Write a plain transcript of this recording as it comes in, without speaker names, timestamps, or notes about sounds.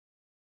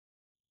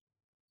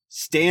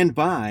Stand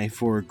by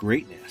for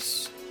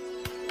greatness.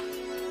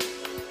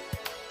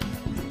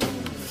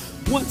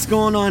 What's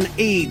going on,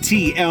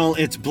 ATL?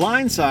 It's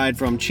Blindside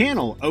from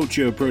Channel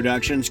Ocho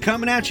Productions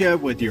coming at you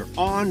with your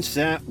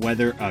on-set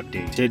weather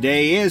update.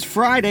 Today is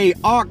Friday,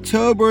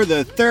 October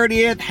the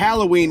 30th,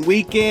 Halloween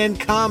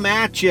weekend. Come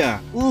at ya.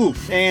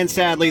 Oof. And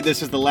sadly,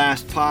 this is the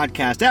last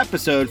podcast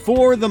episode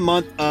for the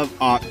month of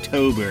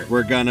October.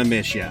 We're gonna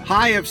miss ya.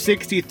 High of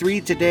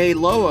 63 today,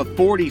 low of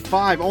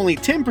 45, only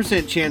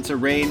 10% chance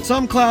of rain.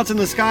 Some clouds in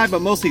the sky,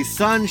 but mostly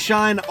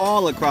sunshine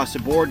all across the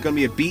board. Gonna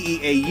be a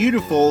BEA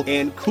beautiful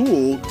and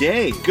cool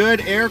day. Good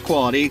air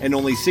quality and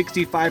only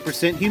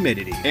 65%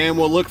 humidity. And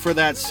we'll look for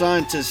that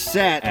sun to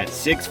set at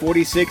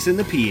 6:46 in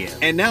the PM.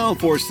 And now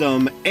for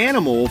some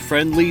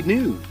animal-friendly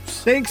news.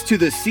 Thanks to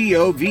the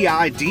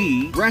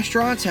COVID,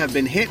 restaurants have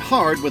been hit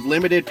hard with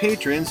limited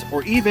patrons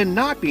or even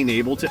not being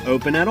able to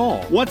open at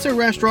all. What's a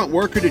restaurant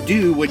worker to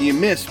do when you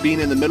miss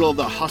being in the middle of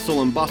the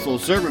hustle and bustle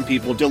serving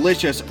people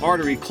delicious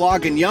artery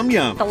clogging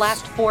yum-yum? The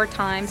last 4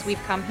 times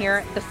we've come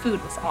here, the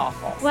food was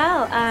awful.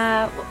 Well,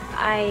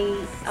 I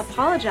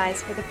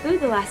apologize for the food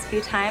the last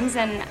few times,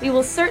 and we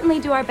will certainly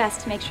do our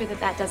best to make sure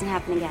that that doesn't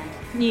happen again.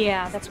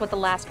 Yeah, that's what the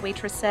last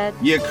waitress said.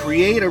 You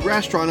create a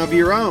restaurant of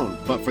your own,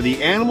 but for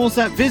the animals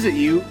that visit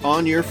you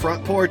on your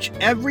front porch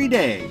every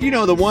day. You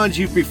know, the ones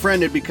you've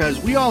befriended,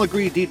 because we all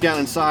agree deep down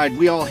inside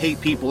we all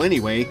hate people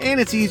anyway, and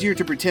it's easier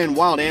to pretend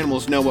wild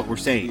animals know what we're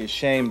saying. Be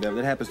ashamed of.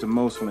 That happens to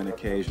most men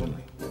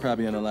occasionally.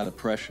 Probably under a lot of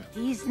pressure.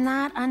 He's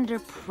not under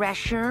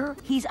pressure.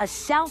 He's a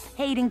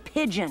self-hating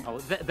pigeon. Oh,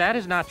 that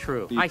is not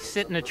true. I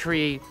sit in a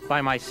tree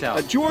by myself.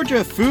 A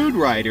Georgia food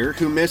writer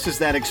who misses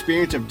that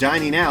experience of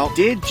dining out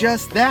did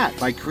just that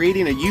by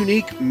creating a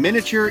unique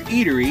miniature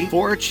eatery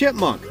for a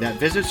chipmunk that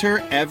visits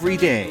her every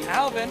day.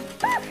 Alvin!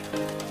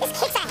 This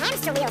kicks a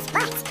hamster wheel's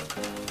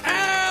butt.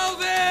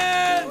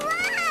 Alvin!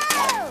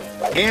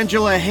 Whoa!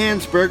 Angela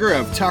Hansberger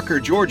of Tucker,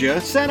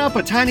 Georgia, set up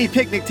a tiny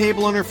picnic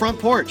table on her front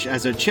porch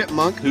as a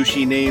chipmunk, who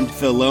she named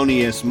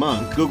Thelonious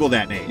Monk, Google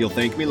that name, you'll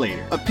thank me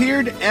later,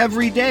 appeared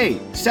every day,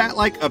 sat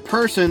like a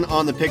person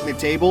on the picnic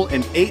table,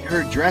 and ate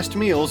her dressed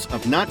meals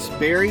of nuts,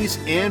 berries,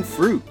 and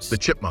fruits. The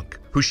chipmunk,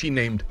 who she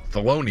named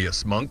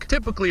Thelonious Monk,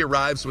 typically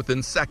arrives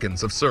within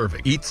seconds of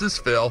serving, eats his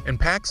fill, and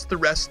packs the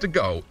rest to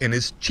go in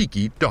his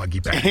cheeky doggy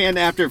bag. And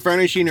after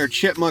furnishing her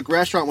chipmunk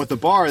restaurant with a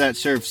bar that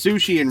served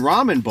sushi and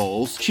ramen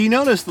bowls, she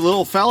noticed the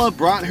little fella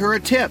brought her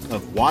a tip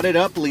of wadded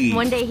up leaves.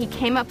 One day he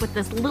came up with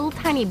this little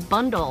tiny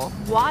bundle,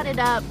 wadded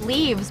up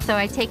leaves, so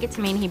I take it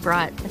to mean he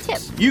brought a tip.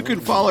 You can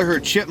follow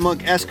her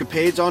chipmunk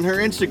escapades on her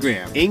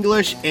Instagram,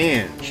 English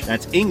Anj.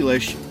 That's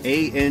English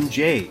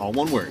A-N-J, all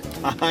one word.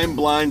 I'm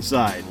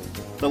Blindside.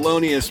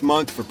 Thelonious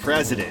Monk for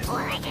president.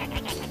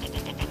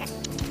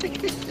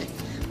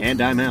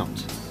 And I'm out.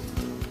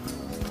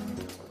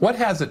 What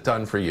has it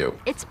done for you?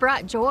 It's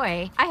brought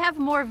joy. I have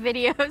more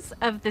videos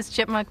of this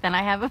chipmunk than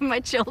I have of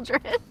my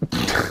children.